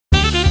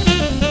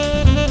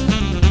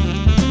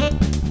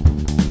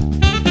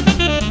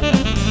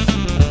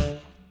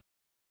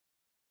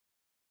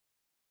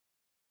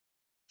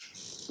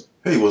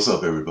Hey, what's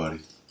up,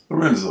 everybody?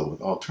 Lorenzo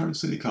with Alternative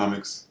City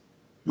Comics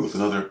with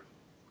another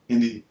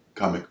indie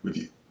comic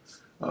review.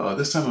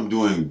 This time I'm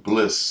doing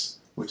Bliss,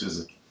 which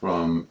is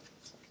from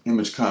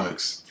Image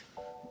Comics.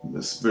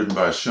 It's written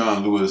by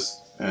Sean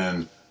Lewis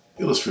and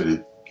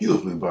illustrated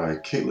beautifully by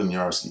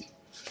Yarsky.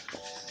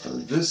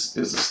 This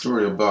is a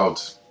story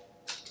about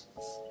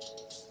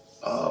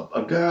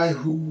a guy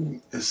who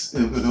is,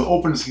 in the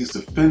opens, he's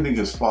defending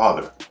his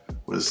father,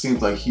 but it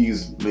seems like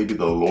he's maybe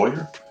the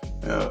lawyer.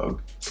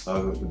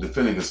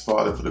 Defending his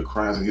father for the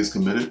crimes that he's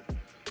committed.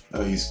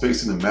 He's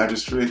facing the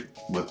magistrate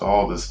with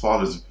all his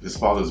father's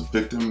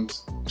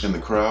victims in the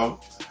crowd,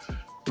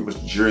 pretty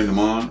much jeering them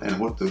on. And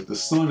what the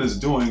son is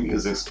doing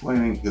is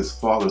explaining his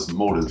father's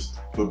motives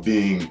for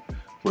being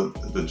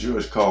what the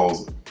judge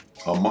calls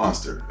a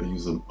monster. He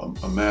uses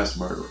a mass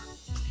murderer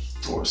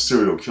or a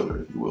serial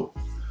killer, if you will.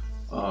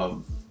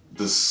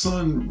 The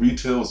son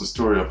retells the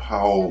story of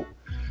how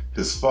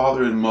his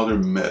father and mother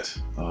met.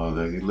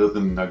 That he lived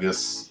in, I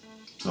guess,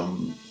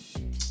 some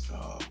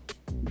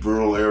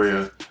rural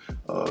area.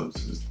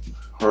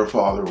 Her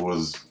father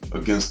was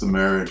against the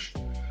marriage.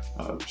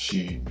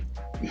 She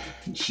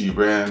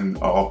ran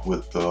off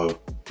with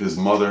his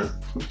mother.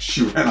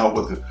 She ran off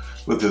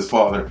with his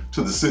father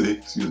to the city,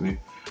 excuse me.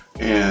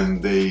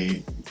 And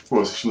of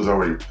course, she was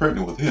already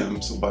pregnant with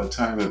him. So by the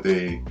time that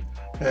they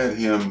had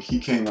him, he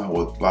came out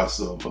with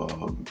lots of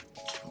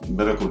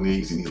medical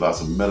needs. He needed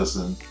lots of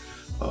medicine.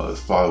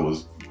 His father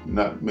was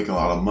not making a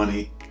lot of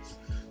money.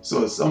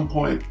 So at some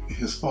point,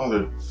 his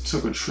father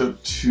took a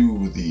trip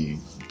to the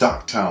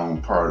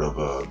docktown part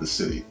of the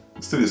city.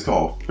 The city is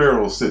called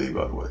Pharaoh City,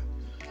 by the way.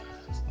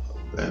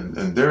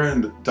 And there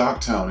in the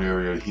docktown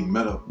area, he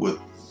met up with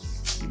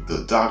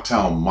the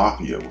docktown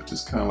mafia, which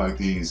is kind of like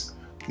these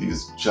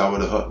Jabba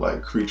the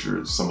Hutt-like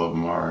creatures. Some of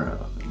them are.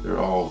 They're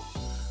all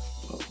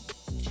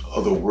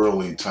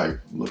otherworldly type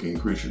looking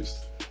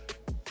creatures.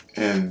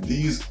 And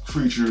these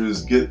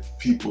creatures get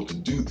people to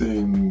do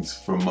things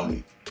for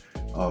money.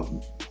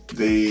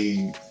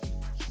 They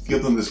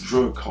give them this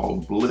drug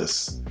called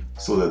Bliss,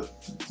 so that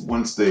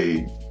once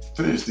they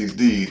finish these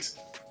deeds,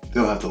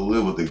 they'll have to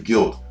live with the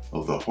guilt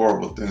of the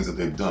horrible things that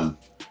they've done.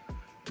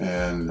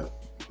 And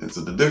it's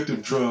a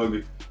addictive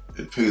drug.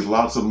 It pays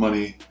lots of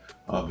money.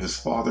 His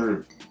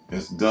father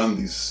has done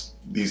these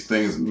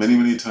things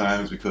many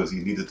times because he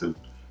needed to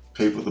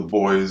pay for the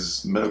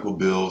boys' medical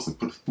bills and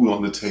put food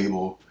on the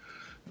table.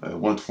 At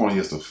one point, he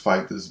has to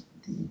fight this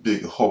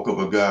big hulk of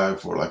a guy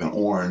for like an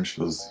orange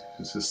because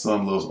his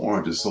son loves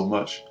oranges so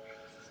much.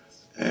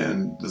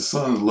 And the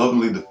son is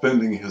lovingly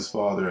defending his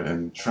father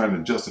and trying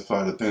to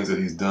justify the things that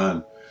he's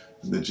done.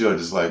 And the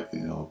judge is like,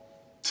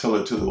 tell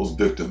it to those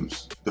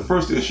victims. The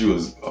first issue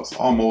is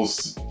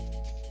almost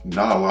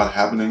not a lot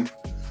happening.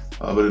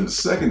 But in the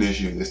second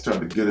issue, they start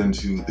to get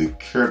into the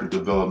character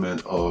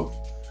development of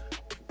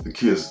the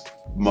kid's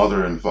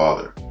mother and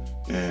father.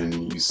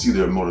 And you see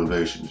their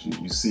motivations.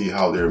 You see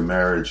how their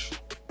marriage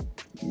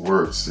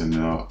works and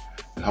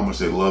how much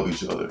they love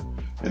each other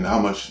and how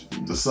much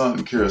the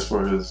son cares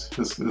for his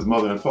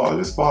mother and father.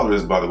 His father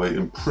is, by the way,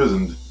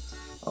 imprisoned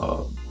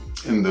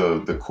in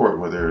the court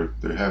where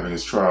they're having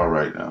his trial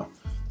right now.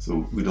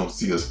 So we don't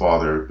see his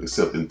father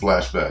except in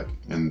flashback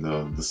in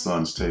the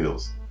son's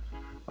tales.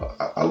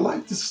 I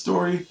like this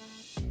story.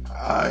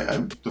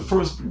 The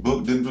first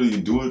book didn't really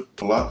do it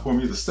a lot for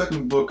me. The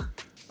second book,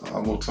 I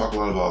won't talk a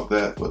lot about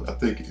that, but I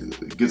think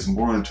it gets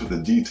more into the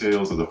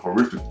details of the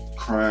horrific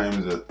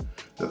crimes that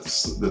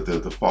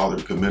the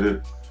father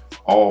committed,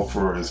 all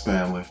for his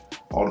family,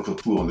 all to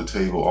put food on the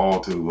table, all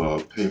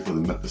to pay for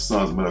the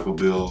son's medical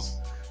bills,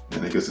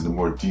 and it gets into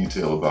more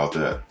detail about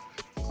that.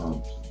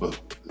 But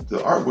the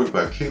artwork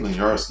by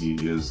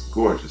Yarsky is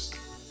gorgeous.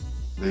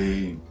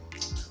 They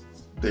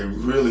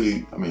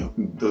really, I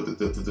mean,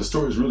 the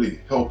story's really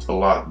helped a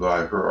lot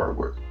by her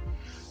artwork.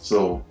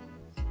 So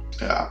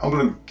I'm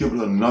gonna give it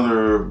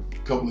another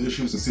couple of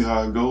issues and see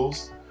how it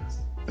goes.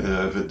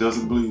 If it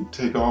doesn't really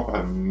take off,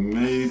 I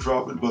may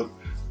drop it, but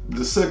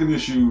the second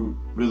issue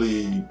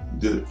really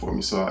did it for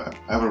me. So I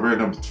haven't read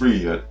number 3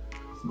 yet,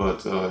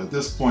 but at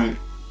this point,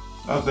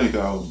 I think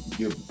I'll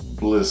give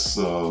Bliss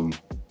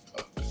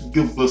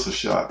a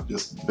shot,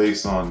 just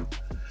based on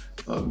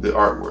the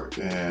artwork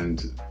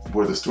and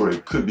where the story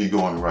could be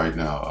going right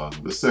now.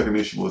 The second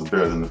issue was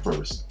better than the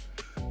first.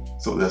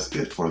 So that's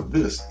it for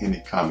this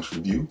Indie Comics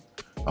review.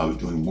 I'll be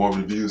doing more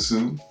reviews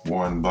soon,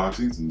 more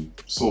unboxings and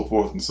so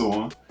forth and so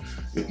on.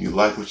 If you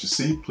like what you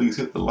see, please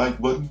hit the like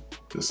button,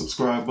 the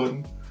subscribe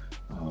button.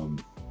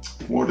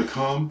 More to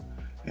come,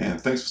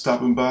 and thanks for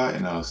stopping by,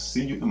 and I'll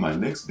see you in my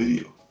next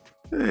video.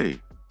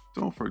 Hey,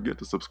 don't forget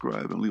to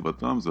subscribe and leave a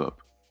thumbs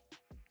up.